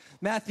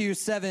Matthew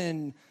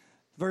 7,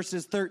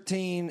 verses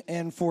 13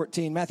 and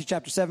 14. Matthew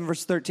chapter 7,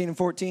 verses 13 and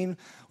 14.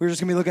 We're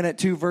just going to be looking at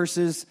two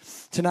verses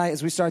tonight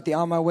as we start the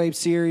On My Way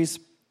series.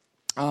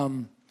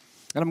 And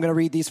I'm going to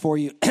read these for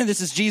you. This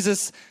is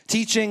Jesus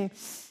teaching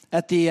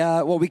at the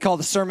what we call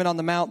the Sermon on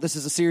the Mount. This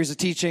is a series of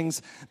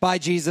teachings by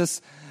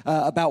Jesus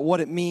about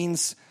what it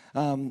means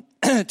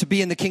to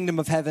be in the kingdom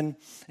of heaven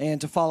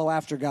and to follow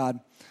after God.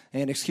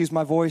 And excuse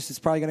my voice, it's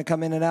probably going to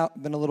come in and out.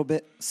 I've been a little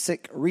bit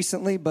sick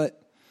recently, but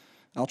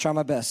I'll try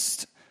my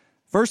best.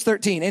 Verse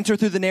 13, enter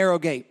through the narrow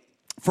gate,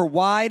 for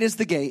wide is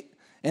the gate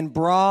and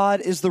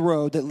broad is the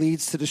road that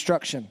leads to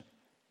destruction,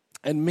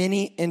 and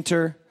many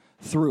enter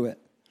through it.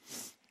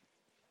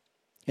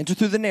 Enter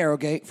through the narrow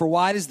gate, for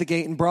wide is the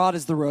gate and broad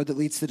is the road that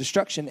leads to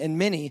destruction, and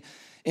many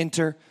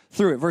enter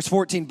through it. Verse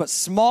 14, but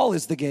small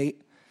is the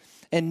gate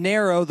and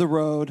narrow the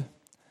road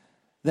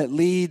that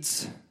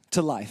leads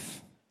to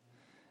life,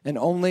 and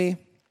only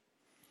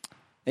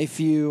a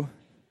few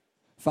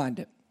find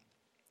it.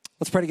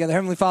 Let's pray together.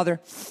 Heavenly Father,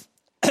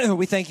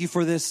 we thank you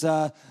for this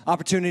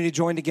opportunity to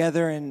join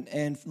together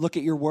and look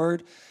at your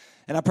word.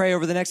 And I pray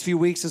over the next few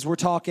weeks as we're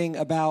talking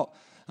about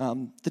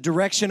the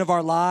direction of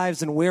our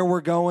lives and where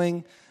we're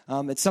going.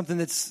 It's something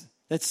that's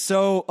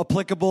so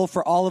applicable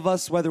for all of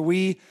us, whether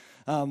we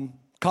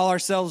call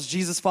ourselves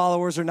Jesus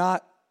followers or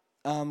not.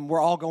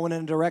 We're all going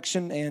in a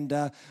direction,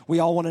 and we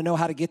all want to know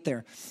how to get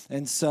there.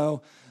 And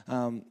so,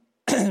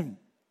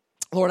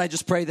 Lord, I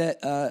just pray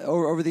that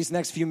over these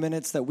next few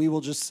minutes that we will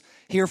just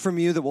hear from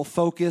you, that we'll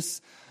focus,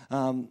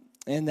 and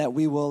that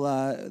we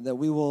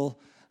will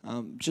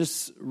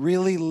just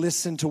really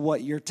listen to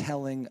what you're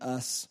telling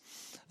us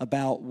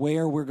about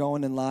where we're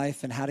going in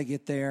life and how to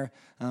get there.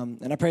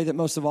 And I pray that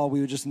most of all, we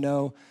would just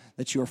know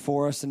that you are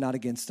for us and not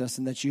against us,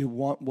 and that you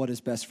want what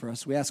is best for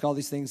us. We ask all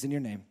these things in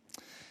your name.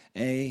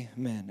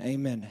 Amen.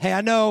 Amen. Hey,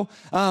 I know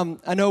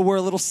we're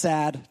a little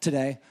sad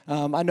today.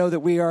 I know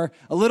that we are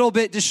a little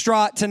bit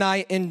distraught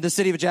tonight in the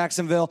city of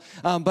Jacksonville.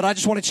 But I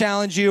just want to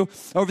challenge you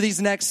over these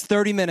next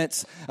 30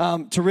 minutes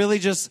to really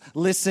just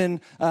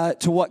listen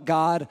to what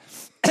God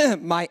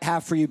might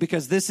have for you,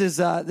 because this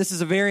is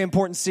a very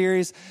important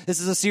series.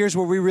 This is a series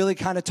where we really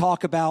kind of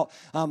talk about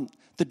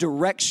the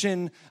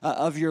direction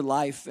of your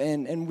life.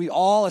 And we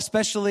all,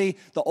 especially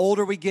the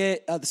older we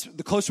get,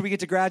 the closer we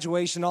get to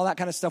graduation, all that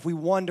kind of stuff, we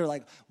wonder,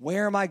 like,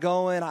 where am I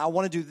going? I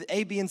want to do the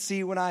A, B, and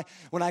C when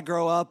I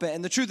grow up.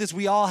 And the truth is,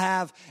 we all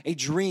have a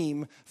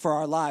dream for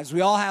our lives.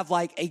 We all have,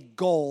 like, a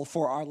goal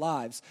for our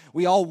lives.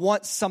 We all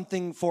want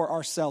something for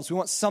ourselves. We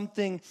want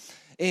something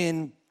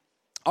in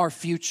our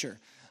future.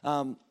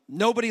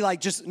 Nobody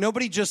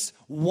just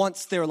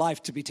wants their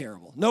life to be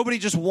terrible. Nobody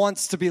just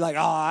wants to be like,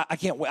 I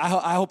can't wait.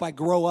 I hope I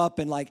grow up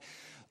and like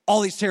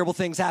all these terrible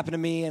things happen to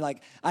me, and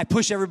like I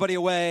push everybody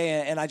away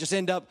and I just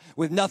end up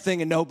with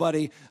nothing and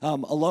nobody,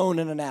 alone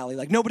in an alley.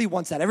 Like, nobody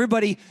wants that.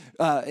 Everybody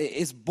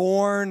is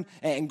born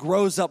and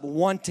grows up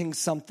wanting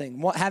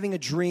something, having a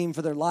dream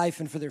for their life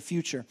and for their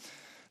future.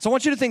 So I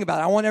want you to think about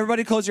it. I want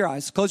everybody to close your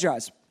eyes. Close your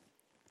eyes.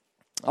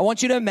 I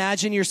want you to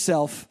imagine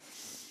yourself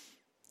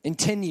in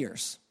 10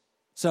 years.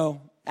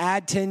 So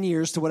add 10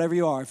 years to whatever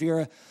you are. If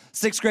you're a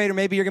sixth grader,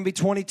 maybe you're going to be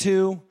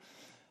 22.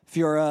 If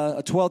you're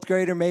a 12th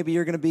grader, maybe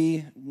you're going to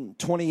be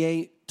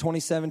 28,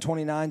 27,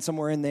 29,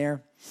 somewhere in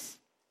there.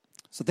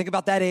 So think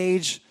about that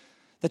age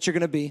that you're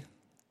going to be.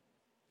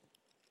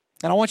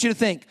 And I want you to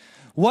think,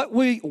 what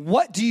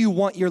do you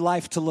want your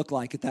life to look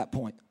like at that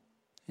point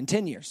in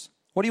 10 years?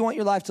 What do you want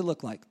your life to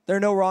look like? There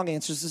are no wrong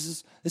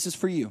answers. This is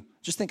for you.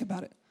 Just think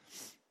about it.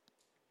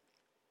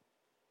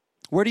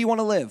 Where do you want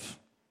to live?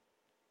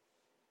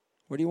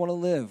 Where do you want to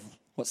live?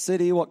 What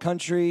city, what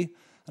country,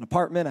 an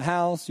apartment, a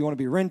house? Do you want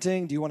to be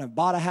renting? Do you want to have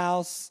bought a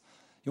house?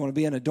 You want to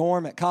be in a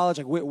dorm at college?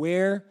 Like,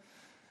 where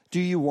do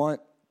you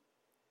want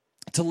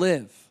to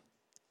live?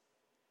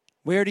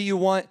 Where do you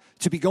want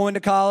to be going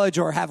to college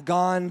or have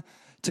gone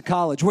to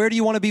college? Where do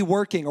you want to be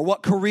working, or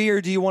what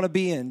career do you want to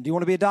be in? Do you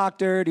want to be a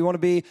doctor? Do you want to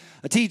be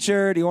a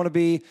teacher? Do you want to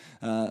be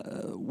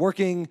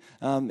working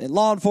in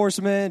law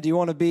enforcement? Do you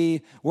want to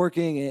be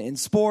working in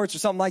sports or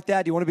something like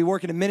that? Do you want to be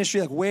working in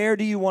ministry? Like, where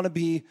do you want to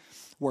be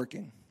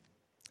working?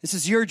 This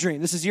is your dream.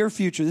 This is your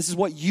future. This is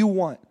what you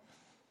want.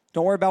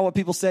 Don't worry about what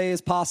people say is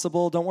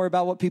possible. Don't worry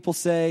about what people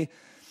say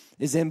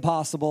is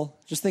impossible.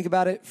 Just think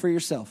about it for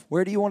yourself.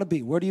 Where do you want to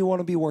be? Where do you want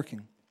to be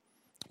working?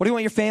 What do you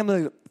want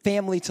your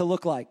family to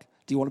look like?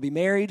 Do you want to be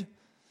married?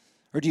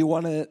 Or do you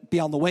want to be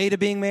on the way to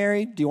being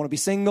married? Do you want to be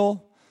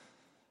single?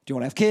 Do you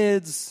want to have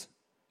kids?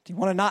 Do you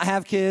want to not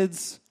have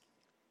kids?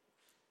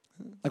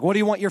 Like, what do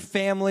you want your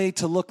family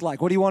to look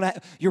like? What do you want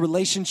your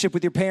relationship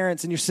with your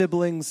parents and your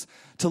siblings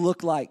to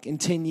look like in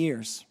 10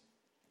 years?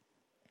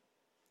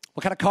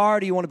 What kind of car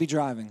do you want to be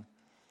driving?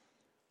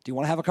 Do you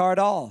want to have a car at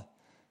all?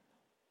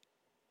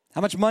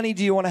 How much money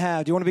do you want to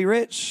have? Do you want to be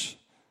rich?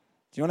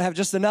 Do you want to have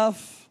just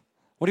enough?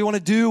 What do you want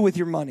to do with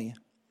your money?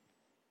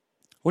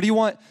 What do you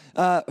want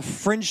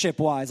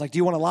friendship-wise? Like, do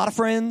you want a lot of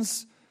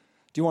friends?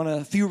 Do you want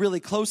a few really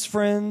close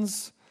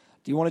friends?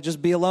 Do you want to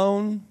just be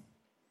alone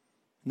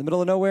in the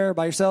middle of nowhere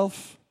by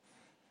yourself?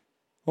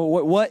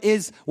 Well, what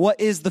is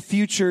the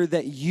future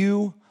that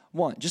you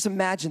want? Just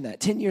imagine that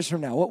 10 years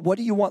from now. What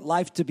do you want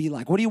life to be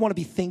like? What do you want to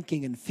be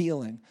thinking and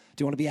feeling?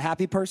 Do you want to be a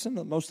happy person?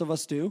 Most of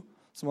us do.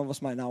 Some of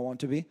us might not want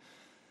to be. Do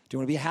you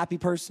want to be a happy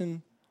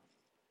person?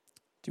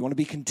 Do you want to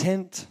be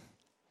content?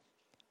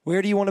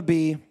 Where do you want to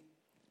be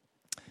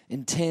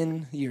in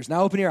 10 years?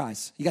 Now open your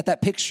eyes. You got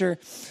that picture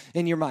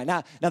in your mind.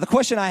 Now the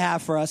question I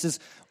have for us is,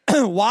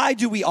 why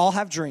do we all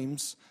have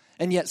dreams,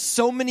 and yet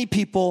so many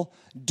people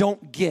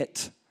don't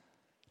get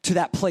to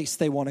that place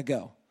they want to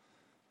go?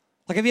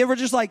 Like, have you ever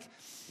just like,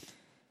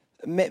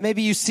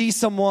 maybe you see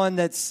someone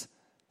that's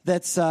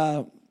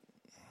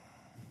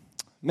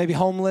maybe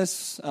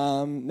homeless.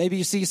 Maybe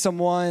you see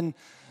someone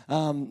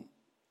that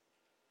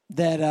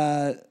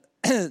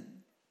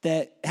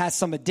that has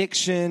some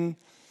addiction.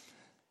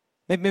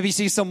 Maybe you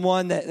see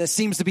someone that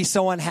seems to be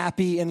so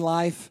unhappy in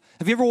life.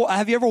 Have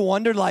you ever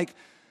wondered, like,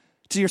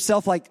 to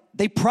yourself, like,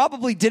 they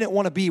probably didn't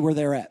want to be where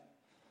they're at.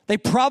 They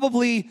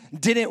probably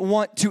didn't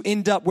want to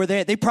end up where they're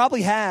at. They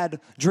probably had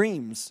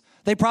dreams.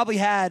 They probably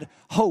had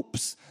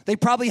hopes. They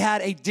probably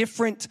had a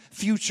different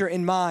future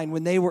in mind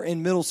when they were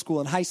in middle school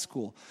and high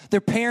school.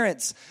 Their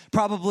parents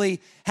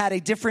probably had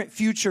a different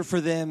future for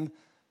them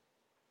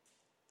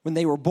when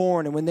they were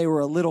born and when they were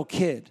a little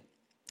kid.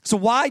 So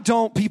why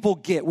don't people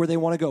get where they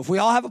want to go? If we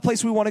all have a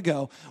place we want to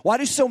go, why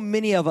do so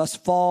many of us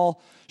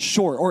fall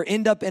short or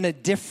end up in a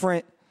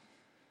different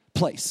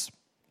place?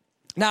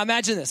 Now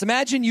imagine this.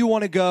 Imagine you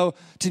want to go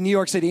to New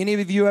York City. Any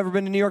of you ever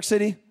been to New York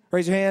City?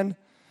 Raise your hand.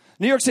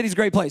 New York City's a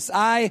great place.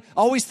 I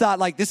always thought,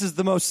 like, this is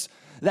the most,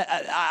 that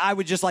I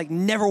would just, like,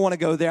 never want to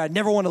go there. I'd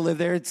never want to live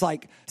there. It's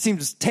like,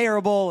 seems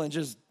terrible and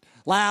just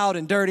loud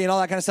and dirty and all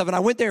that kind of stuff. And I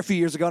went there a few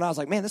years ago, and I was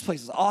like, man, this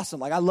place is awesome.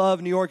 Like, I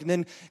love New York. And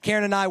then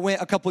Karen and I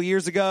went a couple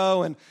years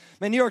ago, and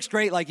man, New York's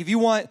great. Like, if you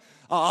want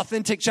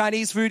authentic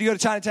Chinese food, you go to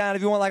Chinatown.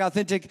 If you want, like,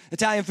 authentic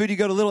Italian food, you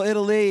go to Little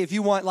Italy. If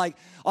you want, like,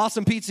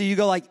 awesome pizza, you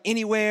go, like,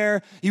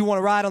 anywhere. You want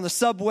to ride on the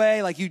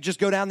subway, like, you just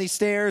go down these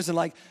stairs, and,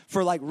 like,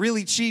 for, like,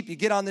 really cheap, you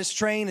get on this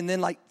train, and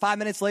then, like, 5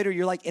 minutes later,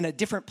 you're, like, in a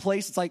different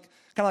place. It's like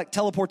kind of like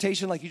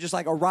teleportation. Like, you just,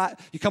 like, arrive,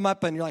 you come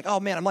up, and you're like, oh,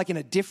 man, I'm, like, in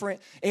a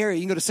different area.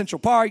 You can go to Central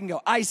Park. You can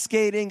go ice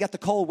skating. Got the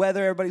cold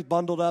weather. Everybody's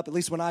bundled up, at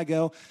least when I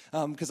go,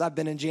 because I've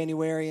been in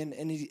January and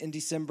in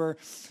December.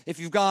 If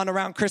you've gone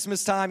around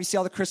Christmas time, you see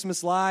all the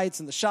Christmas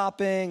lights and the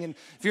shopping. And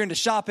if you're into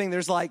shopping,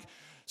 there's, like,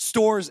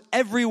 stores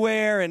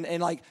everywhere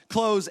and like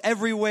clothes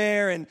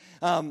everywhere, and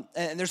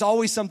there's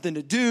always something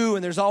to do,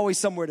 and there's always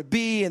somewhere to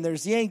be, and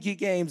there's Yankee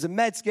games and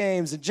Mets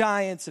games and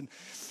Giants and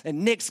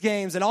Knicks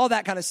games and all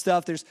that kind of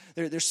stuff. There's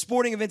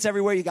sporting events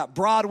everywhere. You got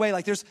Broadway.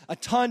 Like, there's a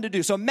ton to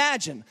do. So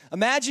imagine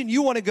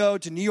you want to go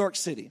to New York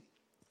City.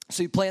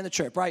 So you plan the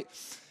trip, right?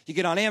 You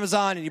get on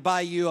Amazon and you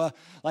buy you a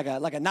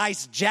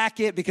nice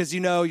jacket because you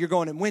know you're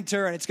going in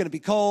winter and it's going to be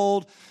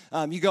cold.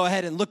 You go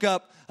ahead and look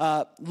up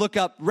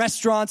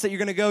restaurants that you're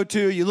going to go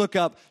to. You look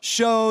up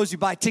shows. You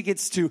buy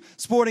tickets to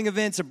sporting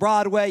events at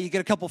Broadway. You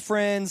get a couple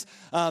friends,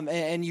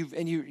 and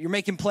you're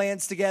making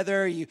plans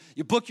together. You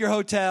book your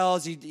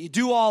hotels. You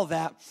do all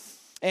that,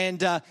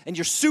 and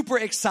you're super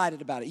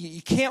excited about it.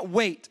 You can't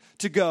wait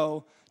to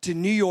go to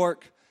New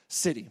York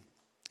City.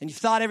 And you've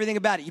thought everything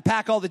about it. You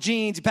pack all the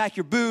jeans, you pack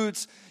your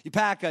boots, you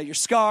pack your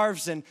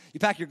scarves, and you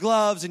pack your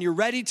gloves, and you're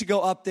ready to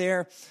go up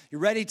there.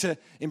 You're ready to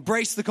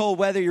embrace the cold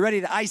weather. You're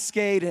ready to ice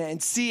skate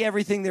and see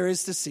everything there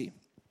is to see.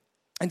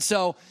 And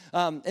so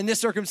in this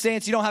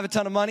circumstance, you don't have a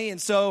ton of money,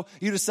 and so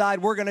you decide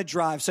we're going to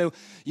drive. So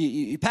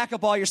you pack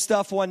up all your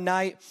stuff one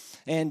night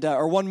and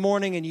or one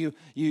morning, and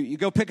you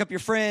go pick up your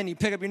friend, you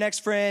pick up your next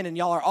friend, and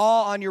y'all are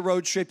all on your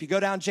road trip. You go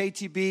down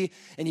JTB,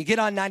 and you get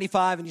on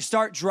 95, and you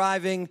start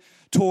driving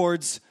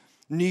towards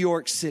New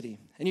York City.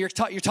 And you're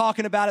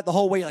talking about it the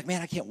whole way. You're like,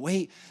 man, I can't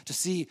wait to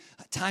see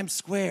Times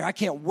Square. I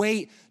can't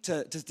wait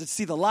to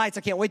see the lights.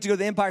 I can't wait to go to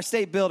the Empire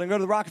State Building, go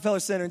to the Rockefeller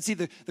Center and see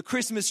the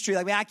Christmas tree.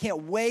 Like, man, I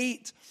can't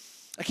wait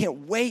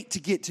to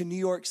get to New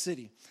York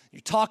City. You're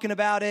talking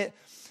about it,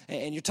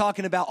 and you're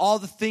talking about all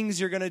the things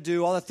you're going to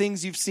do, all the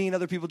things you've seen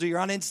other people do. You're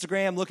on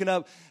Instagram looking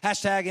up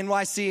hashtag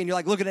NYC, and you're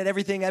like looking at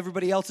everything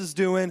everybody else is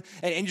doing,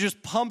 and you're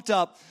just pumped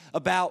up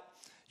about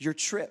your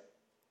trip.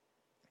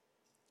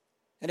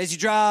 And as you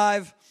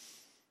drive,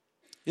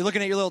 you're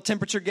looking at your little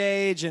temperature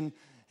gauge, and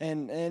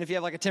if you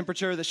have like a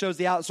temperature that shows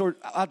the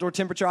outdoor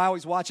temperature, I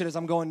always watch it as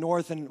I'm going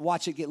north and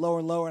watch it get lower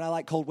and lower, and I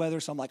like cold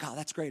weather, so I'm like, oh,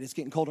 that's great. It's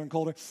getting colder and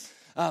colder.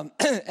 And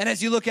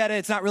as you look at it,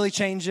 it's not really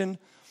changing.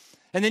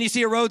 And then you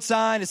see a road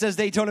sign. It says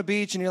Daytona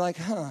Beach, and you're like,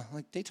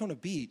 like Daytona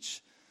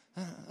Beach?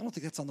 I don't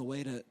think that's on the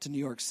way to New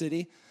York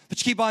City. But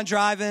you keep on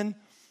driving,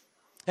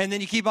 and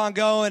then you keep on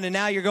going, and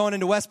now you're going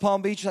into West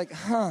Palm Beach. You're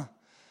like,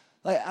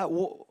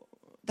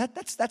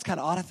 That's kind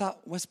of odd. I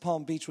thought West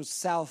Palm Beach was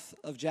south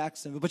of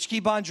Jacksonville. But you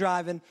keep on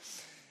driving.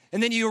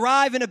 And then you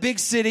arrive in a big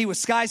city with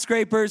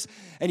skyscrapers,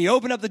 and you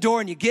open up the door,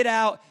 and you get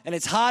out, and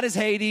it's hot as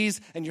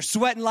Hades, and you're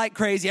sweating like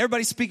crazy.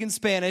 Everybody's speaking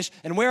Spanish.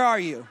 And where are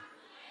you?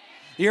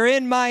 You're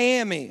in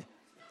Miami.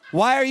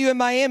 Why are you in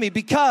Miami?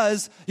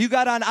 Because you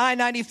got on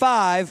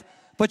I-95,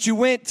 but you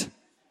went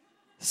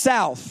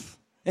south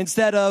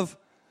instead of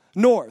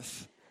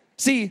north.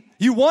 See,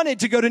 you wanted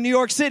to go to New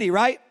York City,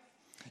 right?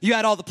 You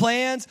had all the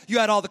plans, you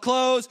had all the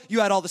clothes, you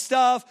had all the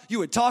stuff,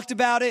 you had talked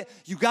about it,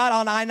 you got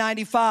on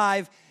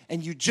I-95,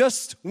 and you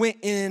just went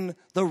in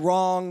the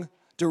wrong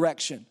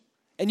direction.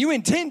 And you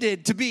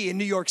intended to be in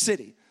New York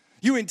City.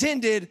 You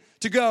intended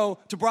to go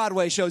to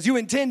Broadway shows. You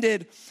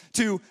intended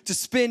to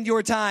spend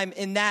your time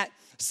in that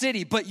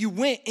city, but you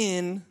went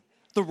in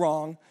the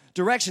wrong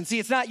direction. See,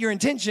 it's not your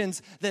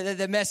intentions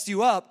that messed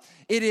you up.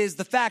 It is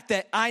the fact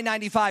that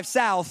I-95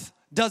 South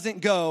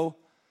doesn't go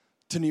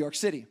to New York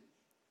City.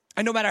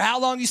 And no matter how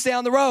long you stay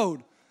on the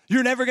road,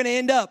 you're never going to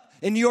end up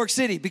in New York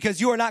City because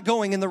you are not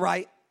going in the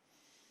right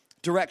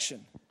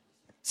direction.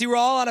 See, we're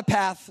all on a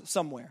path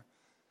somewhere.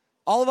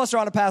 All of us are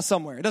on a path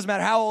somewhere. It doesn't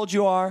matter how old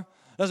you are.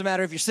 It doesn't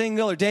matter if you're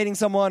single or dating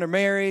someone or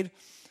married.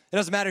 It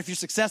doesn't matter if you're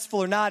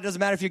successful or not. It doesn't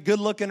matter if you're good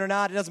looking or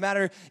not. It doesn't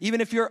matter even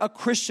if you're a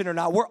Christian or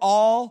not. We're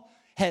all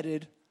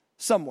headed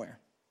somewhere.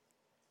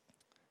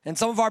 And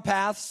some of our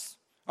paths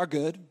are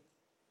good.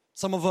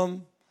 Some of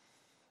them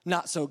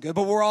not so good.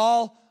 But we're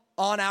all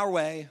on our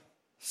way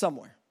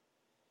somewhere.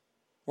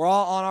 We're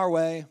all on our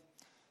way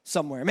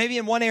somewhere. Maybe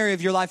in one area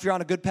of your life you're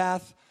on a good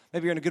path.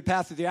 Maybe you're on a good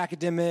path with your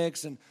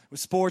academics and with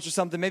sports or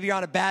something. Maybe you're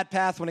on a bad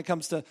path when it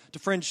comes to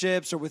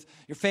friendships or with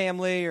your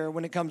family or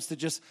when it comes to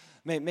just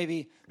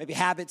maybe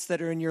habits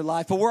that are in your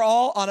life. But we're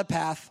all on a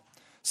path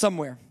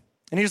somewhere.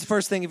 And here's the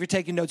first thing if you're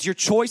taking notes. Your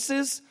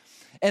choices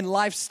and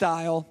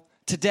lifestyle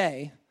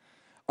today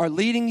are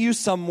leading you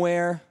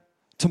somewhere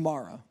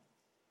tomorrow.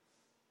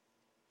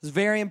 It's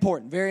very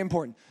important, very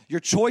important. Your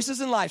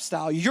choices and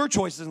lifestyle,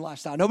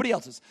 nobody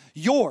else's,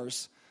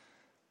 yours,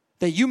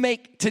 that you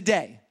make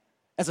today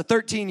as a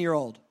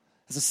 13-year-old,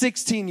 as a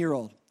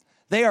 16-year-old,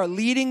 they are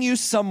leading you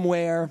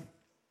somewhere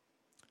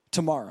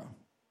tomorrow.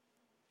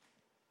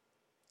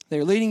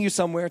 They're leading you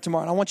somewhere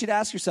tomorrow. And I want you to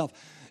ask yourself,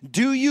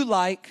 do you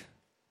like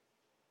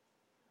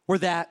where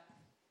that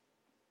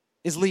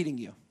is leading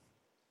you?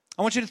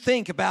 I want you to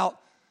think about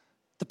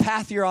the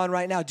path you're on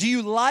right now. Do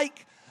you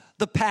like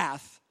the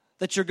path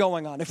that you're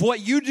going on? If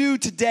what you do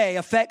today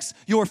affects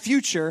your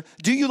future,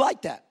 do you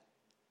like that?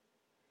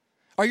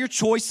 Are your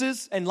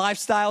choices and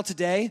lifestyle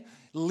today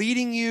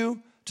leading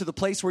you to the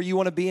place where you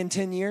want to be in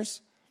 10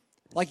 years?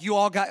 Like you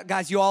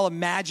all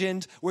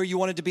imagined where you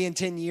wanted to be in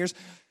 10 years.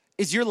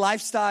 Is your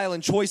lifestyle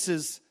and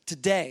choices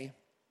today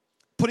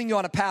putting you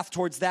on a path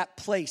towards that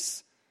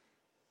place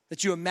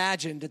that you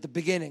imagined at the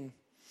beginning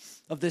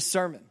of this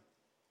sermon?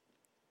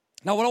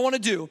 Now, what I want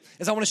to do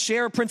is I want to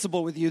share a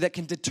principle with you that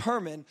can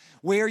determine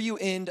where you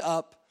end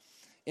up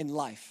in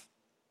life.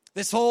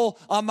 This whole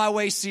On My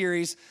Way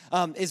series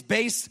is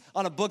based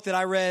on a book that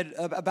I read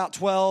about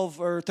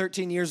 12 or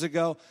 13 years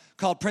ago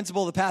called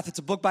Principle of the Path. It's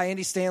a book by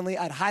Andy Stanley.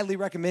 I'd highly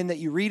recommend that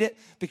you read it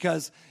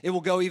because it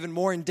will go even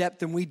more in depth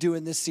than we do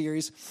in this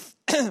series.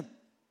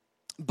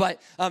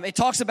 But it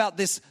talks about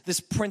this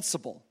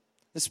principle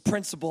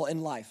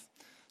in life.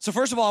 So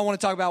first of all, I want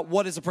to talk about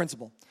what is a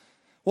principle.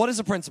 What is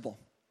a principle?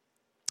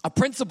 A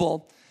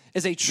principle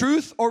is a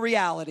truth or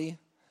reality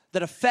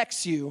that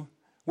affects you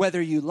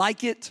whether you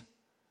like it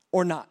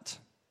or not.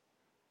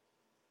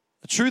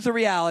 A truth or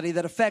reality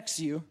that affects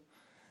you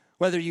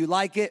whether you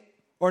like it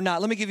or not.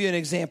 Let me give you an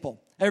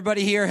example.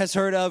 Everybody here has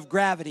heard of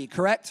gravity,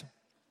 correct?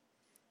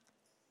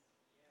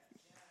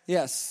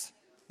 Yes.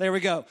 There we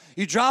go.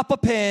 You drop a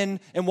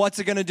pin and what's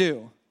it going to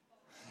do?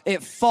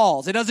 It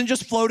falls. It doesn't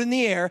just float in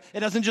the air.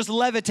 It doesn't just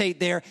levitate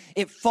there.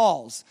 It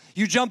falls.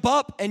 You jump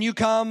up and you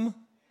come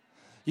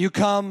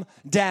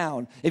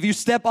down. If you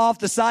step off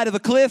the side of a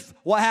cliff,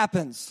 what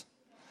happens?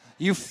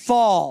 You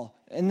fall.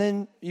 And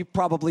then you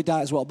probably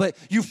die as well. But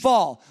you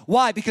fall.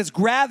 Why? Because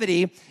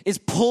gravity is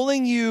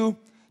pulling you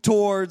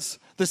towards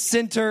the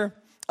center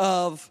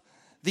of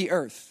the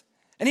earth.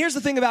 And here's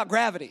the thing about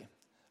gravity.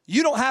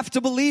 You don't have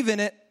to believe in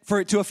it for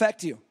it to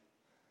affect you.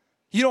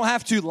 You don't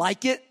have to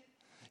like it.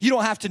 You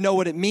don't have to know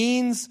what it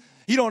means.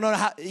 You don't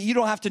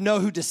have to know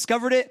who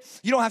discovered it.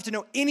 You don't have to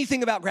know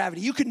anything about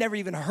gravity. You could never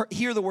even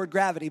hear the word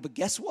gravity. But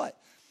guess what?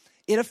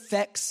 It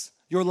affects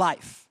your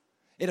life.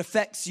 It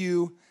affects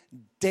you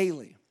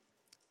daily.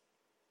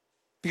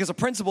 Because a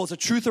principle is a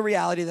truth or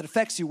reality that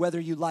affects you whether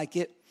you like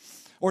it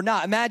or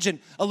not.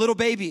 Imagine a little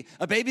baby.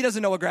 A baby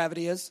doesn't know what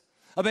gravity is.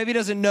 A baby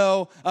doesn't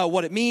know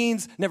what it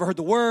means, never heard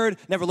the word,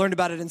 never learned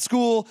about it in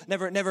school,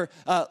 never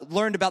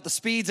learned about the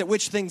speeds at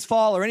which things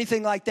fall or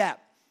anything like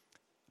that.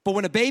 But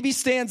when a baby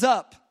stands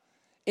up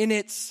in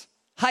its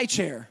high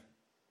chair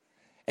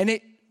and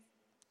it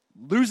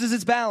loses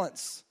its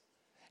balance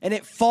and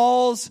it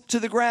falls to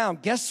the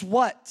ground, guess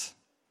what?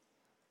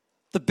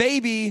 The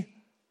baby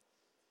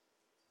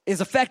is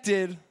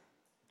affected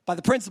by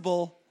the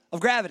principle of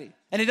gravity.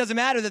 And it doesn't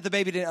matter that the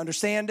baby didn't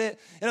understand it.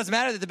 It doesn't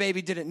matter that the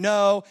baby didn't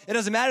know. It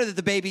doesn't matter that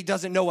the baby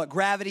doesn't know what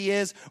gravity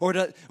is or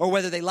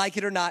whether they like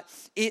it or not.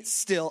 It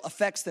still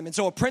affects them. And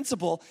so a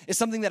principle is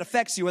something that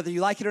affects you whether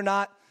you like it or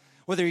not,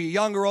 whether you're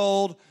young or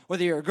old,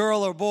 whether you're a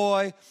girl or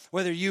boy,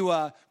 whether you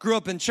grew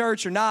up in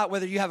church or not,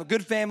 whether you have a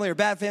good family or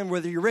bad family,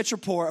 whether you're rich or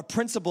poor. A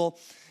principle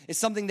is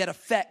something that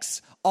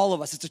affects all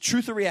of us. It's a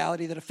truth or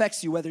reality that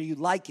affects you whether you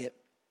like it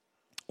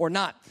or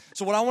not.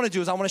 So what I want to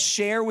do is I want to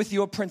share with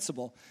you a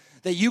principle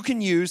that you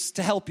can use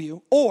to help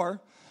you,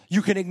 or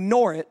you can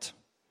ignore it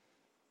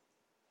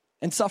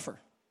and suffer.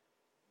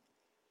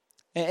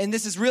 And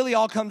this is really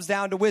all comes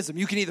down to wisdom.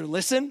 You can either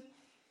listen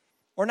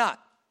or not.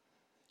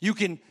 You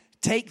can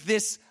take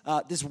this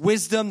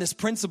wisdom, this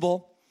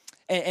principle,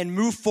 and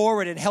move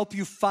forward and help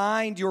you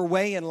find your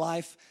way in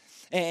life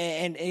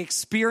and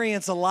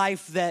experience a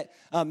life that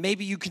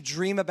maybe you could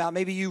dream about,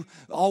 maybe you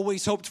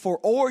always hoped for,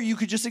 or you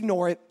could just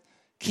ignore it,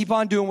 keep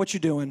on doing what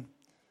you're doing,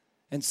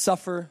 and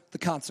suffer the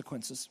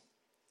consequences.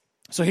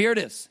 So here it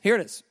is. Here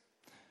it is.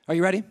 Are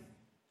you ready?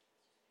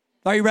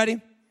 Are you ready?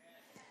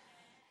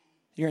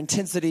 Your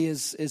intensity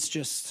is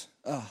just,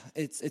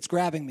 it's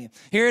grabbing me.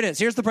 Here it is.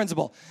 Here's the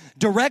principle.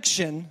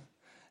 Direction,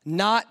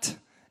 not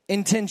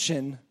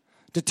intention,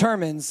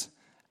 determines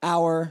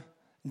our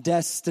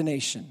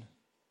destination.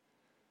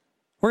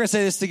 We're going to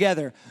say this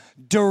together.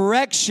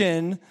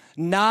 Direction,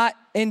 not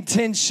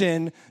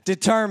intention,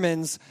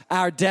 determines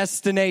our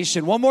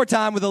destination. One more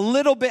time with a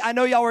little bit. I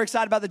know y'all were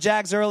excited about the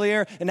Jags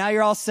earlier, and now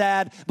you're all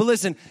sad. But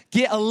listen,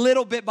 get a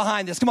little bit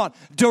behind this. Come on.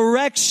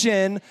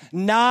 Direction,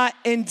 not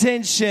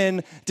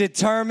intention,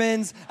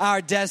 determines our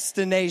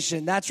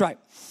destination. That's right.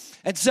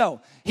 And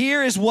so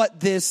here is what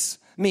this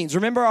means.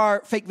 Remember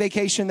our fake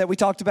vacation that we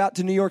talked about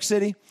to New York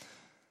City?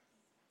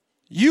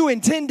 You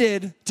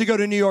intended to go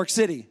to New York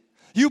City.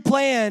 You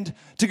planned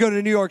to go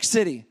to New York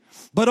City,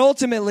 but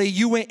ultimately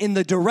you went in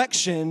the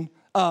direction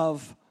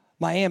of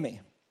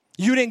Miami.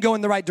 You didn't go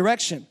in the right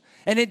direction,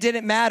 and it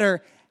didn't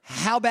matter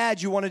how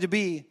bad you wanted to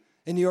be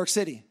in New York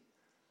City.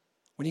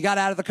 When you got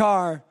out of the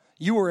car,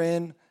 you were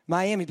in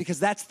Miami because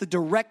that's the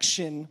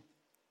direction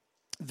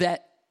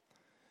that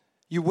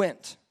you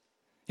went.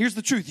 Here's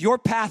the truth. Your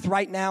path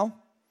right now,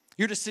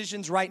 your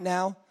decisions right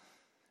now,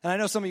 and I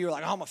know some of you are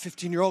like, oh, I'm a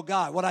 15-year-old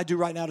guy. What I do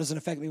right now doesn't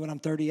affect me when I'm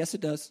 30. Yes,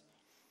 it does.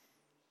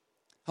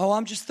 Oh,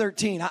 I'm just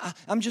 13.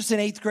 I'm just in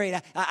 8th grade.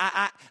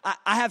 I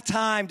have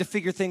time to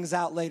figure things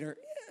out later.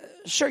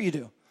 Sure you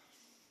do.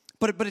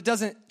 But it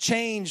doesn't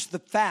change the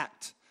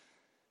fact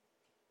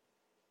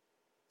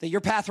that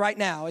your path right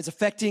now is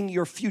affecting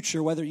your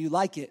future, whether you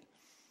like it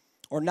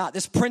or not.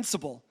 This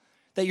principle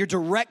that your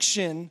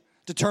direction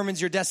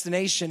determines your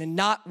destination and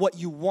not what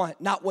you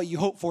want, not what you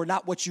hope for,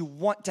 not what you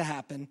want to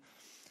happen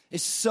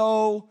is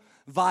so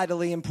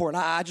vitally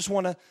important. I just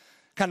want to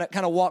kind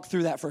of walk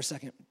through that for a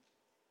second.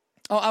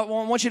 I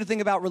want you to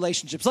think about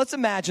relationships. Let's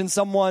imagine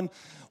someone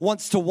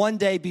wants to one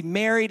day be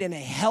married in a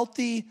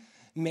healthy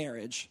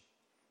marriage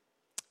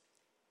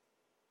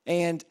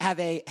and have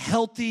a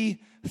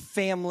healthy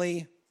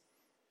family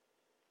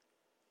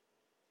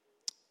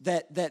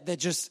that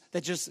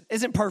just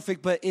isn't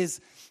perfect but is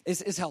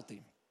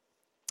healthy.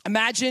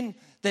 Imagine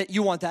that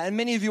you want that, and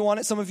many of you want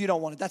it, some of you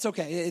don't want it. That's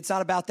okay. It's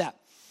not about that.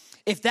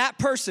 If that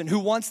person who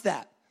wants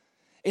that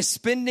is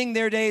spending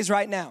their days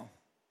right now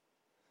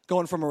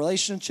going from a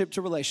relationship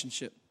to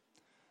relationship,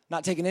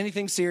 not taking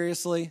anything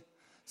seriously,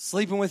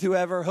 sleeping with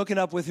whoever, hooking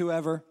up with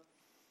whoever,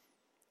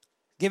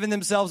 giving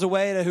themselves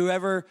away to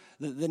whoever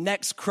the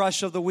next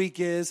crush of the week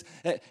is,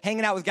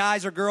 hanging out with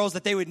guys or girls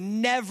that they would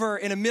never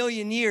in a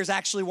million years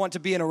actually want to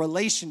be in a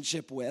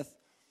relationship with,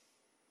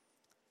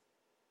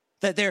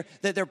 that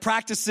they're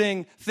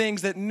practicing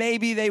things that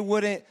maybe they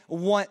wouldn't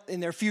want in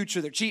their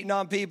future. They're cheating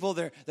on people,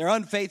 they're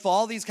unfaithful,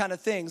 all these kind of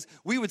things.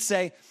 We would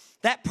say,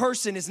 that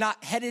person is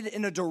not headed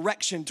in a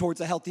direction towards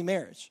a healthy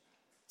marriage.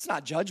 It's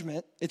not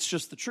judgment. It's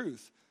just the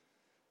truth.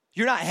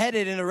 You're not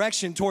headed in a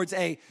direction towards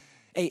a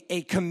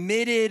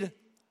committed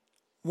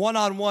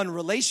one-on-one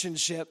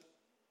relationship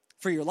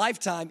for your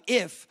lifetime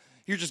if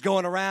you're just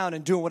going around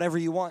and doing whatever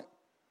you want,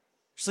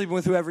 sleeping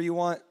with whoever you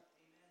want.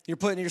 You're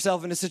putting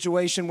yourself in a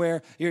situation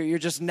where you're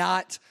just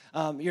not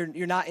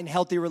you're not in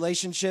healthy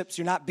relationships.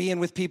 You're not being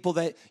with people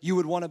that you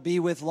would want to be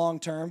with long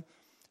term.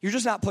 You're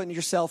just not putting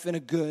yourself in a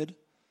good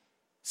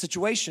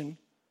situation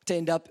to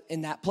end up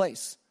in that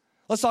place.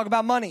 Let's talk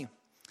about money.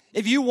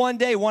 If you one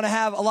day want to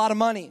have a lot of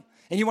money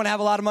and you want to have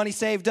a lot of money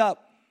saved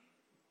up,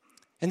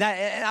 and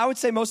I would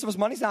say most of us,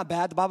 money's not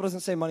bad. The Bible doesn't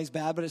say money's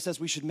bad, but it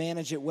says we should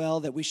manage it well,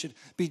 that we should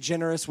be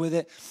generous with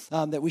it,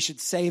 that we should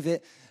save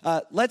it.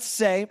 Let's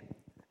say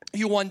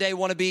you one day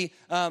want to be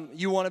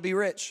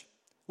rich.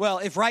 Well,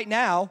 if right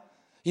now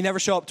you never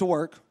show up to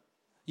work,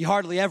 you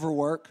hardly ever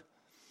work,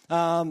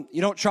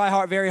 you don't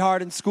try very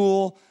hard in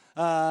school,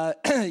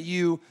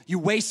 you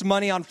waste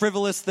money on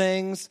frivolous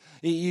things.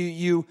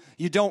 You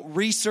don't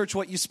research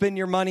what you spend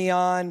your money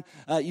on.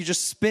 You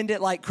just spend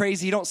it like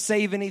crazy. You don't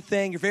save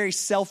anything. You're very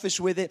selfish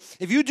with it.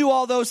 If you do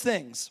all those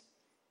things,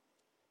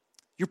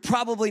 you're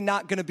probably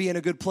not going to be in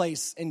a good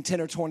place in 10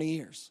 or 20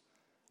 years.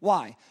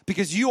 Why?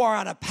 Because you are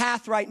on a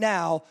path right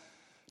now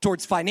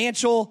towards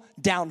financial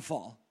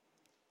downfall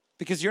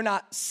because you're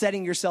not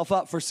setting yourself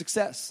up for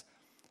success.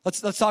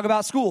 Let's talk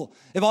about school.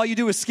 If all you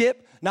do is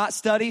skip, not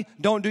study,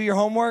 don't do your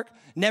homework,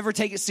 never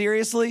take it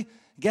seriously,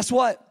 guess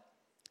what?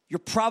 You're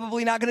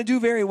probably not going to do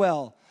very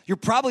well. You're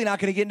probably not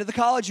going to get into the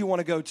college you want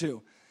to go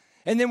to.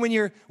 And then when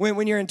you're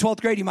in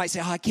 12th grade, you might say,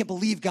 I can't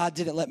believe God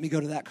didn't let me go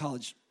to that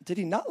college. Did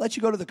he not let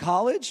you go to the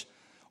college?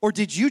 Or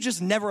did you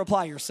just never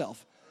apply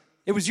yourself?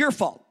 It was your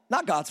fault,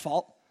 not God's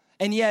fault.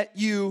 and yet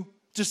you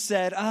just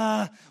said,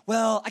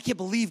 well, I can't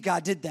believe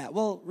God did that.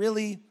 Well,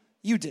 really,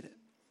 you did it.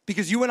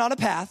 Because you went on a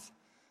path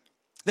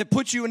that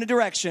put you in a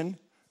direction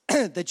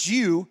that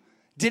you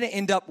didn't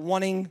end up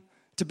wanting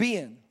to be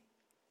in.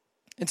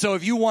 And so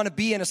if you want to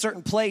be in a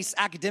certain place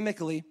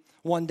academically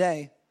one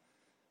day,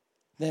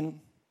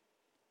 then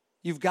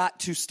you've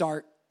got to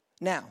start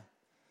now.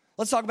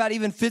 Let's talk about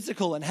even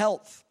physical and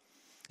health.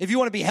 If you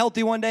want to be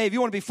healthy one day, if you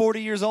want to be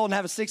 40 years old and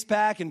have a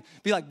six-pack and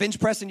be like bench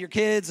pressing your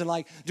kids and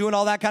like doing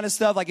all that kind of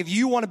stuff, like if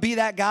you want to be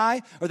that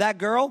guy or that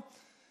girl,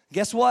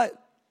 guess what?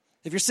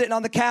 If you're sitting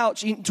on the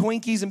couch eating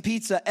Twinkies and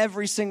pizza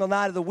every single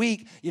night of the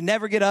week, you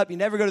never get up, you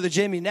never go to the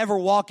gym, you never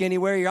walk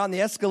anywhere, you're on the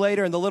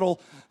escalator and the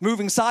little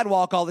moving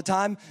sidewalk all the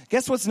time,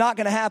 guess what's not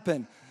going to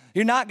happen?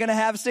 You're not going to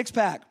have a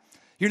six-pack.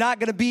 You're not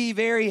going to be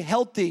very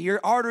healthy. Your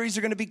arteries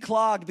are going to be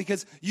clogged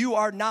because you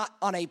are not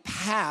on a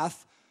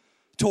path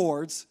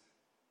towards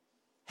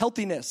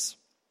healthiness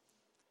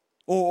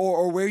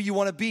or where you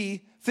want to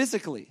be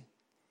physically.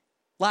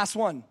 Last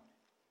one,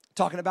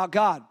 talking about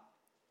God.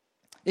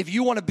 If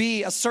you want to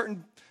be a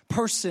certain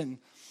person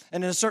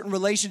and in a certain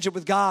relationship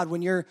with God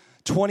when you're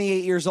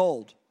 28 years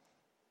old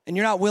and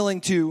you're not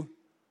willing to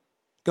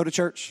go to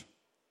church,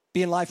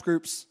 be in life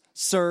groups,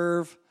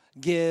 serve,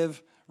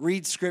 give,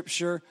 read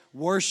scripture,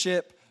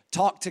 worship,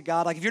 talk to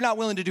God. Like if you're not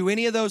willing to do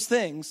any of those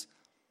things,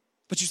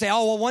 but you say,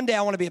 oh, well, one day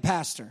I want to be a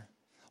pastor.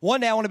 One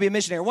day I want to be a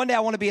missionary. One day I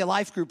want to be a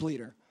life group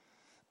leader.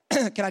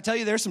 Can I tell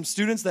you there's some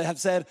students that have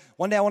said,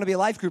 one day I want to be a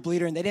life group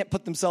leader, and they didn't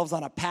put themselves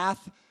on a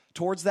path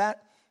towards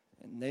that,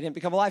 and they didn't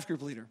become a life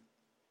group leader.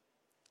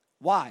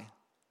 Why?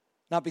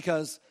 Not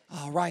because,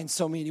 oh, Ryan's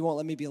so mean, he won't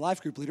let me be a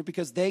life group leader,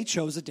 because they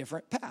chose a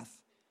different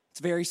path. It's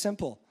very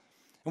simple.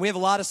 And we have a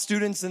lot of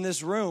students in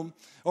this room,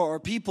 or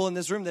people in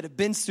this room that have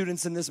been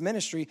students in this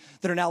ministry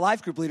that are now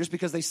life group leaders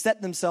because they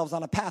set themselves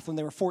on a path when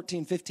they were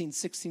 14, 15,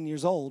 16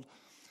 years old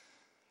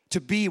to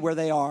be where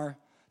they are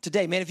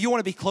today. Man, if you want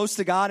to be close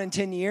to God in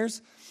 10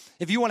 years,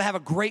 if you want to have a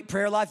great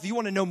prayer life, if you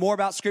want to know more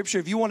about Scripture,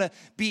 if you want to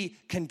be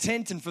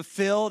content and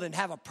fulfilled and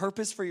have a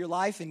purpose for your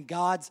life in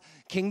God's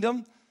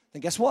kingdom,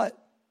 then guess what?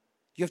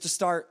 You have to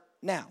start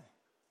now.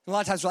 And a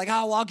lot of times we're like,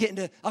 oh, well, I'll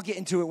get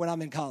into it when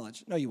I'm in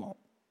college. No, you won't.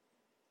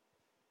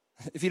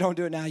 If you don't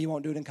do it now, you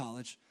won't do it in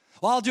college.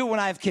 Well, I'll do it when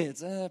I have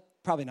kids.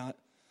 Probably not.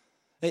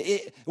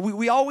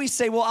 We always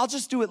say, well, I'll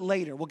just do it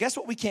later. Well, guess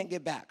what we can't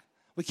get back?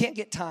 We can't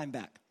get time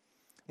back.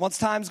 Once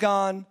time's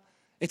gone,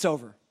 it's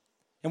over.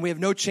 And we have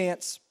no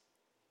chance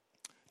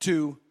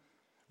to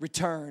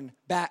return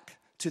back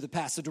to the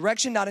past. So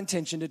direction, not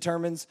intention,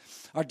 determines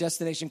our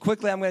destination.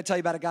 Quickly, I'm going to tell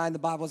you about a guy in the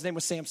Bible. His name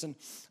was Samson.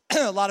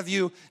 A lot of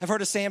you have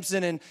heard of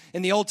Samson. And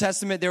in the Old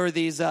Testament, there were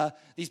these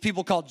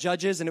people called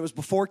judges, and it was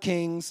before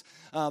kings.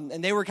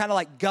 And they were kind of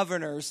like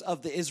governors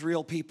of the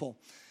Israel people.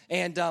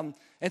 And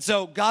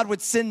so God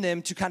would send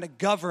them to kind of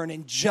govern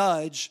and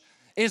judge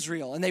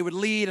Israel. And they would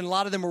lead, and a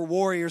lot of them were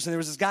warriors. And there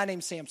was this guy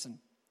named Samson.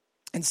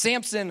 And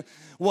Samson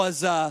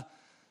was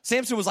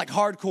like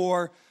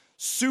hardcore,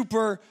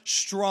 super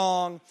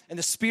strong, and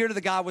the spirit of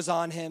the God was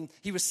on him.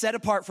 He was set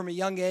apart from a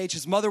young age.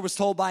 His mother was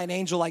told by an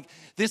angel, like,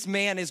 this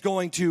man is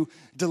going to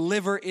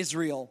deliver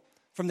Israel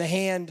from the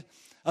hand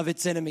of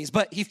its enemies.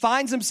 But he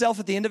finds himself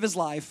at the end of his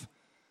life,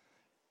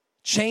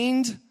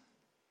 chained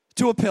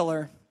to a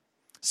pillar,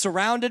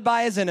 surrounded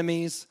by his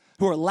enemies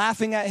who are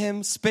laughing at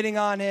him, spitting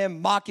on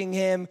him, mocking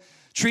him,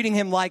 treating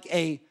him like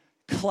a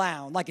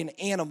clown, like an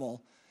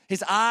animal.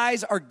 His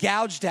eyes are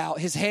gouged out,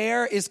 his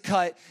hair is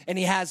cut, and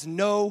he has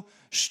no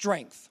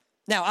strength.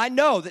 Now, I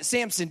know that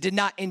Samson did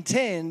not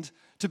intend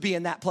to be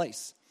in that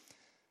place.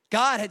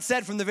 God had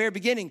said from the very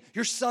beginning,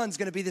 your son's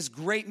going to be this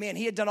great man.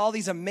 He had done all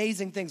these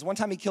amazing things. One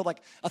time he killed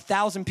like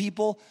 1,000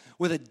 people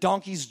with a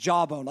donkey's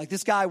jawbone. Like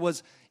this guy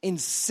was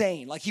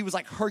insane. Like he was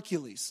like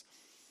Hercules.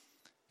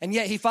 And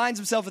yet he finds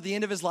himself at the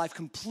end of his life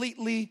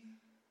completely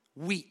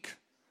weak,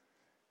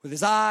 with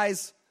his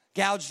eyes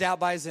gouged out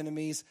by his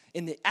enemies,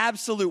 in the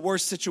absolute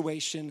worst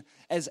situation,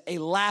 as a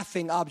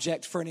laughing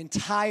object for an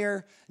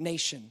entire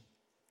nation.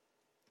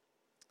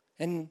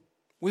 And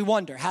we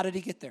wonder, how did he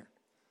get there?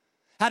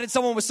 How did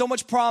someone with so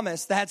much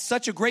promise that had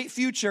such a great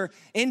future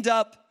end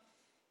up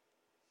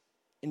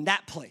in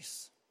that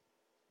place?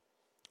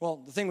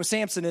 Well, the thing with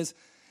Samson is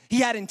he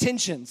had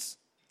intentions,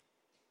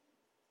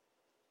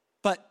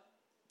 but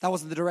that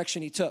wasn't the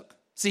direction he took.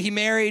 See, he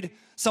married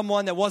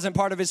someone that wasn't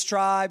part of his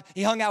tribe.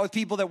 He hung out with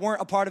people that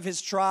weren't a part of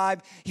his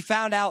tribe. He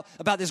found out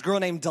about this girl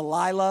named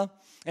Delilah,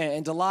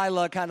 and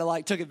Delilah kind of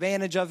like took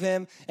advantage of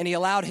him, and he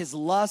allowed his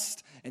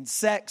lust and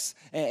sex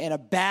and a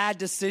bad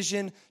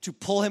decision to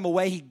pull him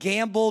away. He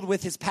gambled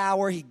with his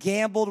power. He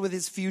gambled with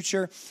his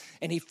future,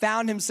 and he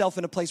found himself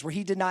in a place where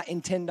he did not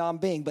intend on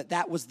being, but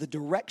that was the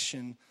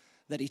direction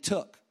that he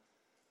took.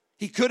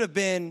 He could have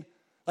been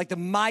like the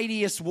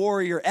mightiest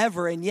warrior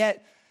ever, and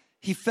yet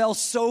he fell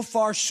so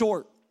far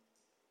short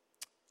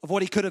of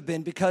what he could have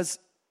been because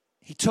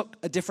he took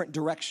a different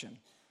direction.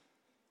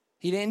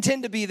 He didn't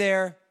intend to be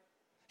there.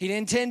 He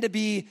didn't intend to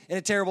be in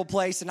a terrible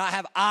place and not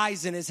have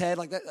eyes in his head.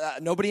 Like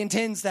that. Nobody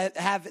intends to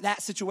have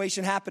that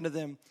situation happen to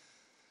them.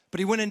 but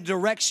he went in a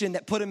direction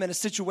that put him in a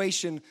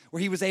situation where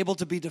he was able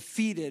to be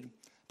defeated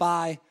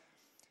by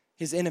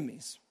his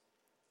enemies.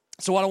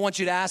 So what I want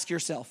you to ask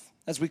yourself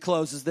as we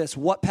close is this: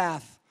 what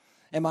path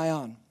am I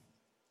on?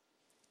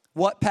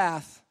 What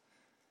path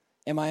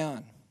am I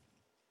on?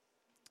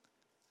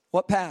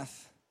 What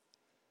path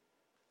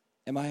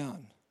am I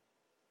on?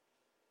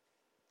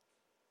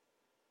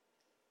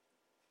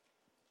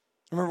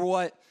 Remember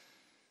what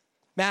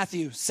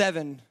Matthew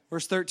 7,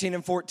 verse 13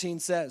 and 14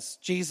 says.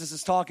 Jesus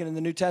is talking in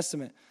the New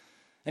Testament,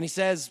 and he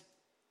says,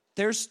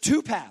 there's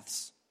two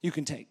paths you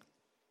can take.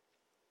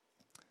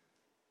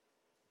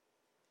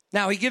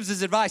 Now, he gives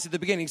his advice at the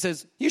beginning. He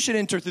says, you should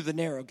enter through the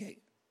narrow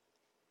gate.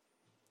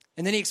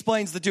 And then he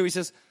explains the two. He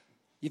says,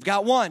 you've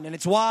got one, and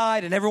it's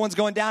wide, and everyone's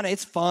going down, and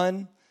it's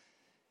fun.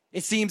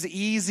 It seems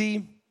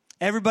easy.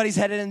 Everybody's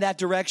headed in that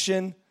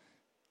direction.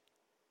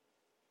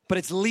 But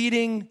it's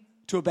leading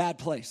to a bad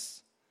place.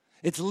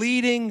 It's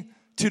leading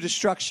to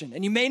destruction.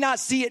 And you may not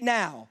see it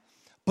now,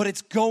 but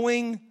it's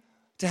going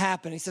to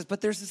happen. He says,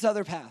 but there's this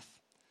other path.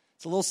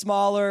 It's a little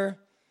smaller, a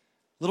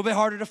little bit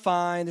harder to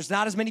find. There's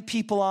not as many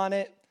people on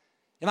it.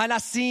 It might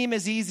not seem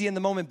as easy in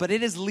the moment, but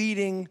it is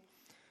leading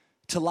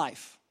to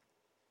life.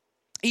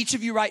 Each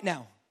of you right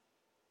now,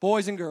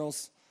 boys and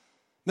girls,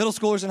 middle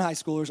schoolers and high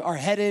schoolers, are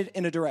headed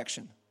in a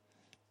direction.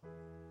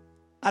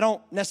 I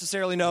don't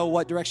necessarily know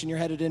what direction you're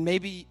headed in.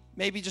 Maybe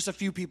just a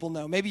few people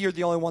know. Maybe you're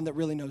the only one that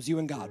really knows, you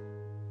and God.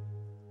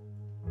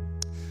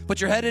 But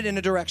you're headed in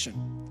a direction.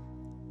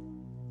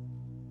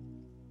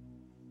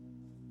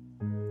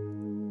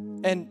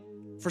 And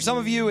for some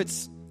of you,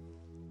 it's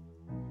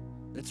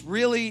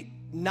really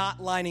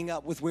not lining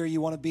up with where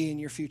you want to be in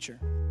your future.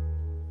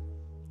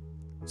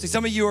 See,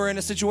 some of you are in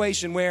a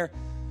situation where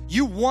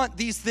you want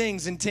these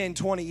things in 10,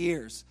 20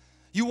 years.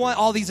 You want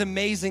all these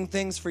amazing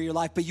things for your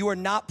life, but you are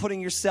not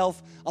putting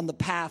yourself on the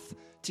path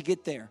to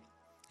get there.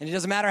 And it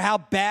doesn't matter how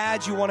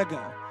bad you want to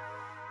go.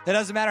 It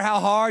doesn't matter how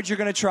hard you're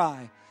going to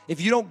try. If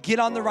you don't get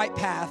on the right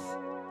path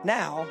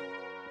now,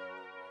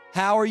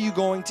 how are you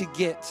going to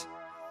get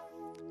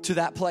to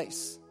that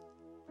place?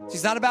 See,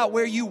 it's not about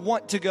where you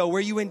want to go,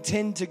 where you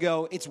intend to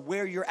go. It's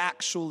where you're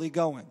actually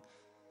going.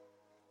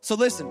 So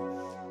listen,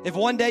 if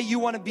one day you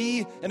want to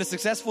be in a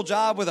successful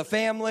job with a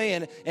family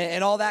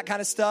and all that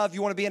kind of stuff,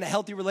 you want to be in a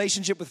healthy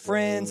relationship with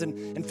friends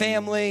and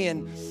family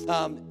and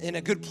in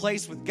a good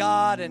place with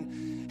God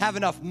and have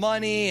enough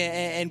money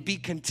and be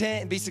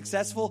content and be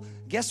successful,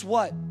 guess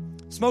what?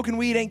 Smoking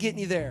weed ain't getting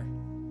you there.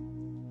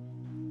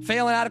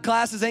 Failing out of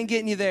classes ain't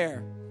getting you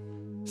there.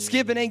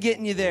 Skipping ain't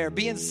getting you there.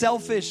 Being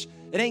selfish,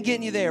 it ain't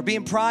getting you there.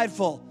 Being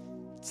prideful,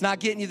 it's not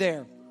getting you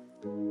there.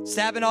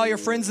 Stabbing all your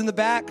friends in the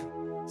back,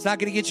 it's not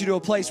going to get you to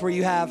a place where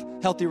you have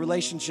healthy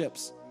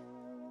relationships.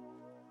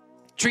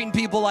 Treating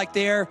people like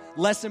they're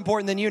less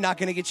important than you, not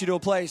going to get you to a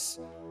place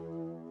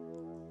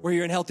where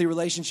you're in healthy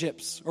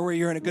relationships or where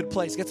you're in a good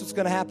place. Guess what's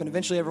going to happen?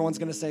 Eventually everyone's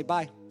going to say,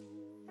 bye.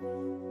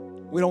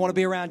 We don't want to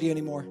be around you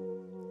anymore.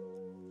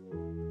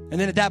 And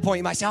then at that point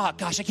you might say, oh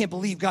gosh, I can't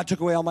believe God took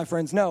away all my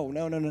friends.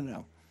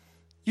 No.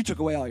 You took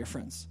away all your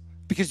friends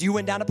because you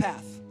went down a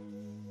path.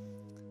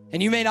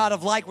 And you may not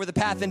have liked where the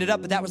path ended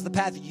up, but that was the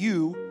path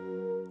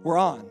you were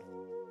on.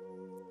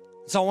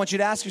 So I want you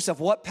to ask yourself,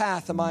 what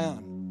path am I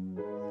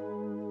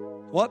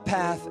on? What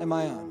path am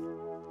I on?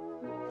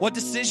 What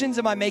decisions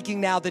am I making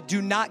now that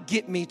do not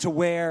get me to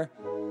where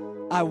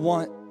I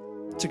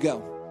want to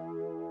go?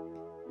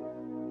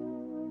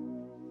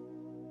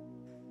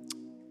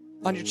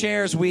 On your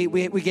chairs, we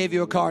gave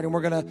you a card, and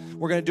we're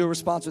gonna do a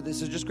response with this.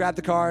 So just grab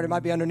the card. It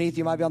might be underneath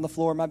you, it might be on the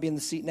floor, it might be in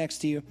the seat next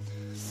to you.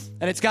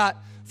 And it's got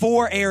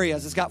 4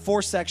 areas. It's got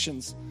 4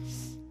 sections.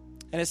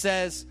 And it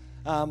says,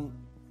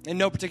 in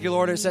no particular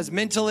order, it says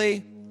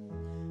mentally,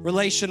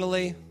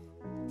 relationally,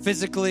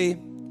 physically,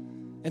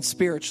 and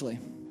spiritually.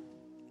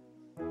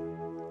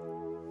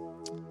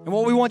 And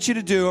what we want you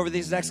to do over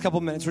these next couple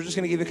minutes, we're just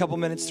going to give you a couple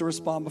minutes to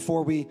respond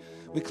before we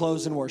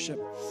close in worship,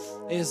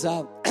 is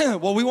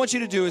what we want you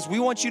to do is we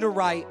want you to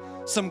write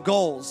some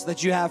goals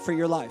that you have for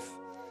your life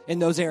in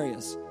those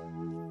areas.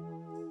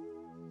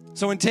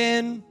 So in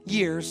 10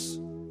 years,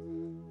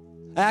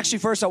 actually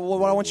first,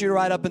 what I want you to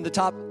write up in the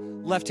top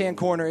left-hand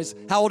corner is,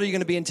 how old are you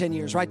going to be in 10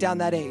 years? Write down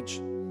that age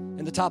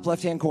in the top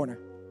left-hand corner.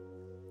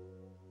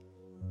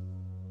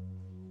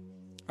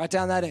 Write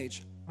down that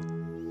age.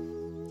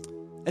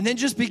 And then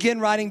just begin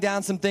writing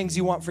down some things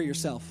you want for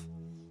yourself.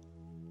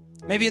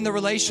 Maybe in the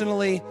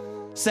relationally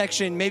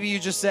section, maybe you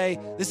just say,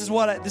 this is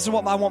what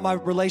I want my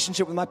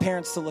relationship with my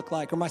parents to look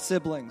like, or my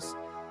siblings.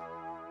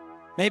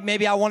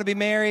 Maybe I want to be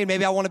married.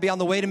 Maybe I want to be on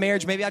the way to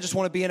marriage. Maybe I just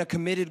want to be in a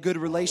committed, good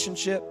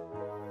relationship.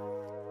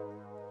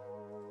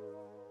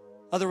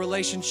 Other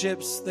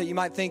relationships that you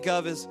might think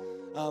of is,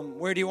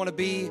 where do you want to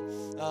be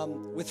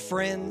with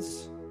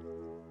friends?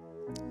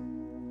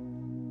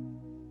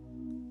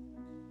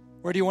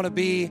 Where do you want to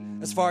be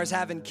as far as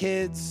having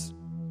kids?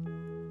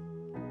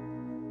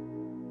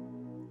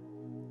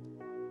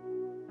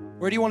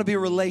 Where do you want to be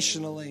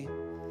relationally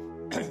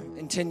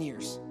in 10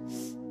 years?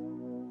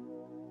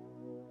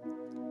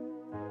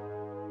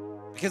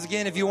 Because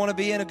again, if you want to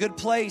be in a good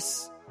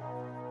place,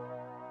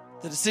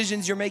 The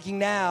decisions you're making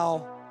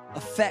now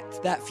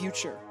affect that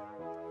future.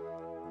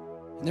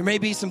 And there may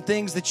be some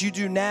things that you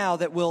do now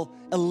that will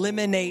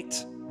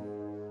eliminate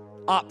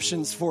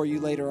options for you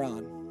later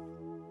on.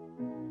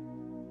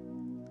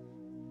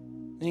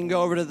 And you can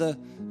go over to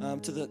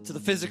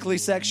the physically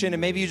section,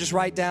 and maybe you just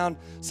write down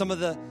some of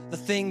the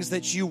things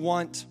that you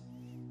want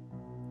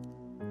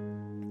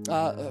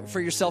for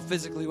yourself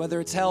physically, whether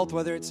it's health,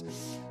 whether it's,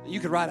 you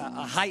could write a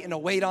height and a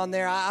weight on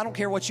there. I don't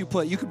care what you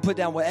put. You can put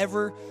down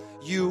whatever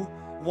you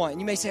want.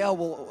 And you may say, oh,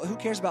 well, who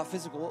cares about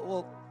physical?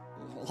 Well,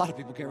 a lot of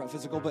people care about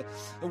physical, but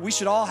we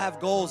should all have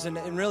goals in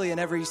really in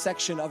every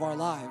section of our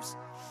lives.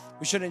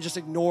 We shouldn't just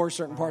ignore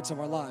certain parts of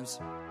our lives.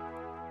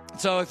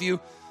 So if you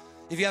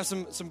have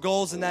some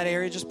goals in that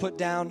area, just put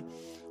down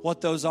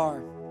what those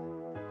are.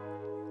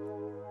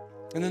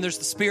 And then there's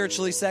the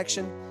spiritually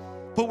section.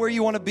 Put where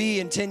you want to be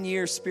in 10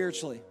 years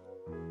spiritually.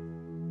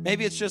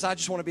 Maybe it's just, I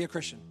just want to be a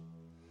Christian.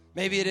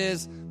 Maybe it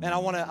is, man, I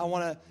want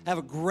to have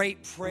a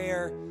great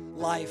prayer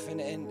life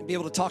and be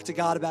able to talk to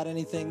God about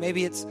anything.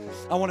 Maybe it's,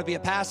 I want to be a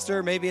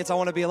pastor. Maybe it's, I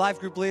want to be a life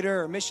group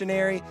leader or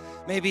missionary.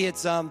 Maybe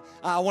it's, I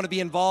want to be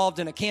involved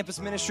in a campus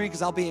ministry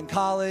because I'll be in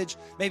college.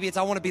 Maybe it's,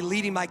 I want to be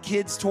leading my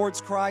kids towards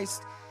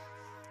Christ.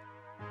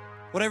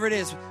 Whatever it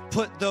is,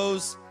 put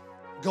those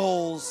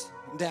goals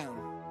down.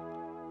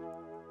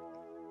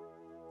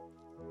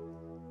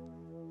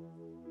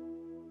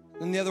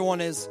 And the other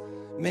one is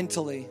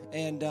mentally.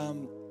 And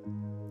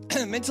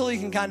mentally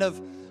can kind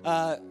of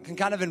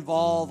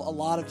involve a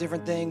lot of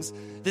different things.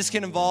 This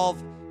can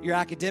involve your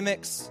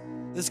academics.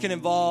 This can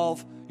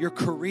involve your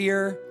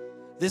career.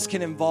 This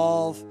can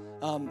involve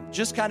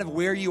just kind of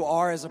where you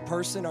are as a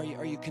person.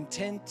 Are you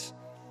content?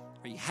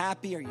 Are you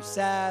happy? Are you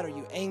sad? Are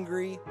you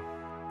angry?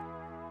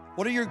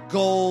 What are your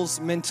goals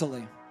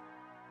mentally?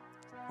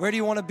 Where do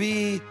you want to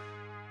be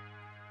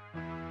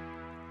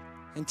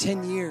in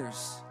 10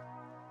 years?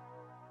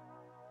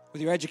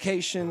 With your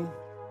education,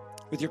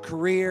 with your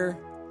career.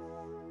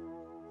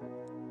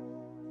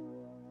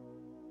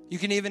 You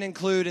can even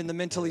include in the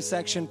mentally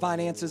section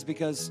finances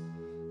because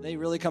they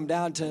really come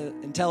down to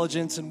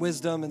intelligence and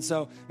wisdom. And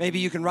so maybe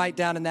you can write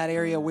down in that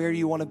area where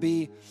you want to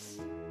be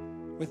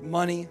with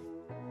money.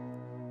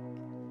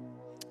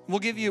 We'll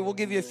give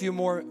you a few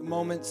more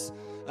moments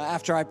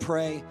after I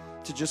pray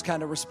to just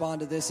kind of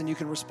respond to this, and you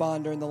can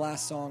respond during the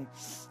last song.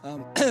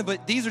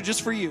 But these are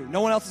just for you.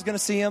 No one else is going to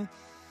see them.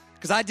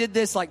 Because I did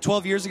this like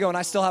 12 years ago, and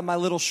I still have my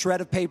little shred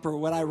of paper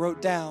when I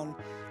wrote down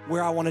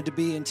where I wanted to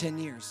be in 10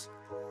 years.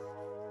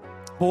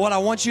 But what I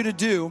want you to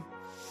do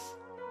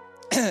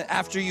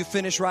after you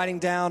finish writing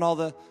down all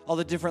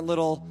the different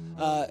little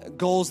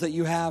goals that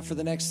you have for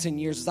the next 10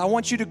 years is I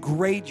want you to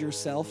grade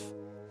yourself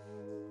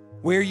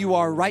where you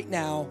are right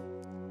now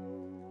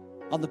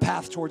on the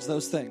path towards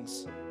those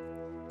things.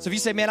 So if you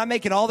say, man, I'm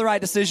making all the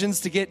right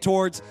decisions to get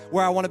towards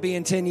where I want to be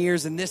in 10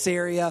 years in this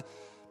area,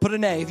 put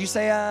an A. If you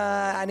say,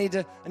 I need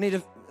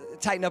to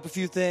tighten up a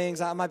few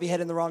things, I might be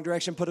heading in the wrong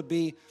direction, put a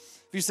B.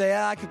 If you say,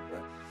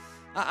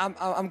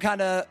 I'm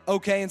kind of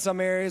okay in some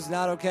areas,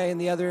 not okay in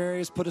the other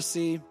areas, put a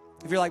C.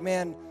 If you're like,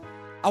 man,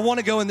 I want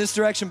to go in this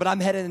direction, but I'm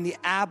headed in the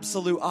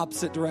absolute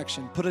opposite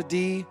direction, put a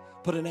D,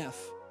 put an F.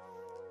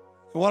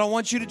 And what I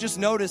want you to just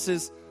notice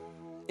is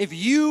if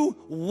you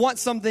want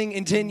something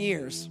in 10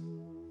 years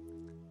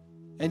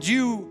and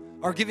you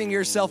are giving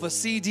yourself a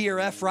C, D, or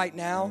F right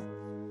now,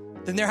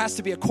 then there has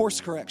to be a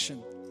course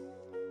correction.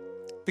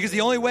 Because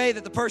the only way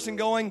that the person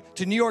going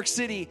to New York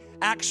City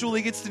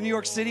actually gets to New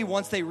York City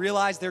once they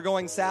realize they're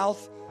going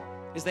south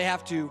is they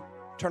have to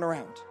turn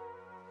around.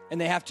 And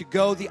they have to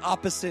go the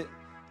opposite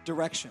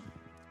direction.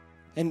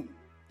 And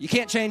you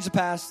can't change the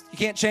past. You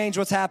can't change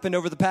what's happened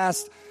over the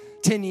past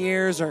 10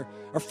 years or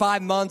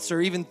 5 months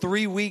or even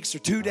 3 weeks or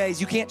 2 days.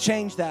 You can't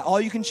change that.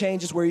 All you can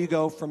change is where you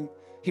go from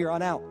here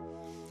on out.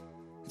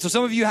 So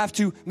some of you have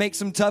to make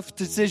some tough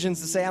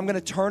decisions to say, I'm going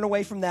to turn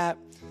away from that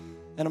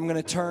and I'm going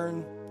to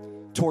turn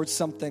towards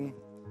something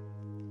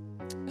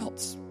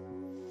else.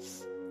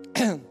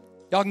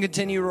 Y'all can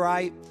continue to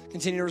write,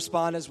 continue to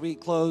respond as we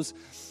close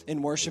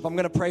in worship. I'm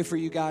going to pray for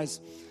you guys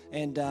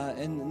and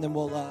then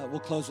we'll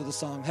close with a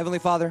song. Heavenly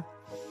Father,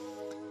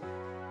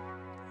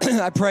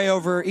 I pray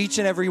over each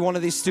and every one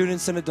of these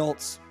students and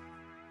adults.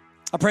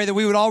 I pray that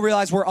we would all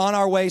realize we're on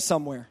our way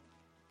somewhere.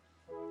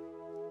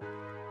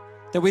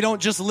 That we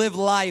don't just live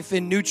life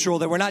in neutral,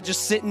 that we're not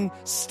just sitting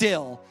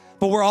still,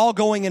 but we're all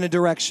going in a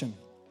direction.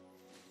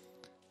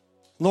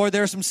 Lord,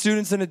 there are some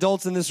students and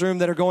adults in this room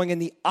that are going in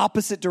the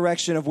opposite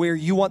direction of where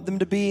you want them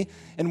to be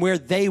and where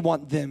they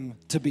want them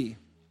to be.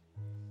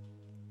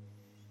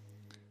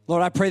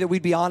 Lord, I pray that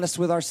we'd be honest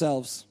with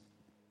ourselves.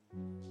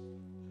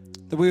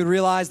 That we would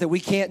realize that we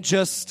can't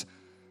just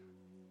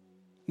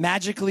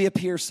magically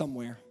appear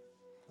somewhere,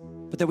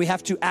 but that we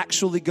have to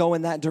actually go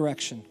in that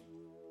direction.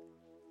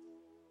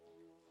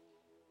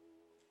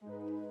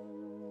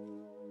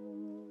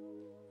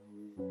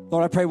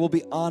 Lord, I pray we'll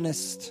be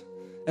honest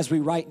as we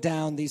write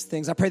down these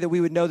things. I pray that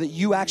we would know that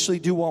you actually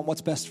do want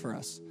what's best for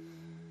us.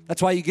 That's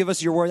why you give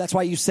us your word. That's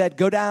why you said,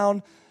 go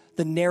down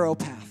the narrow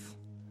path,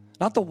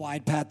 not the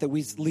wide path that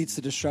leads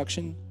to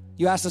destruction.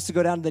 You asked us to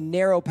go down the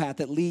narrow path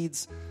that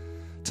leads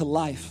to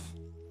life.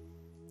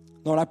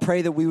 Lord, I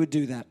pray that we would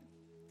do that.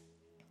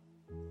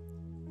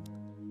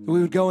 We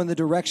would go in the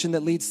direction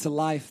that leads to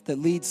life, that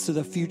leads to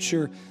the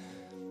future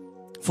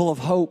full of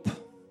hope,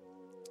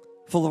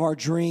 full of our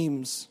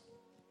dreams.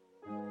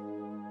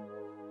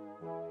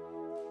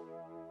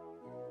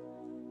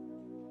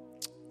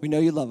 We know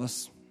you love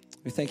us.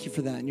 We thank you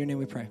for that. In your name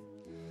we pray.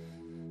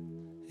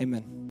 Amen.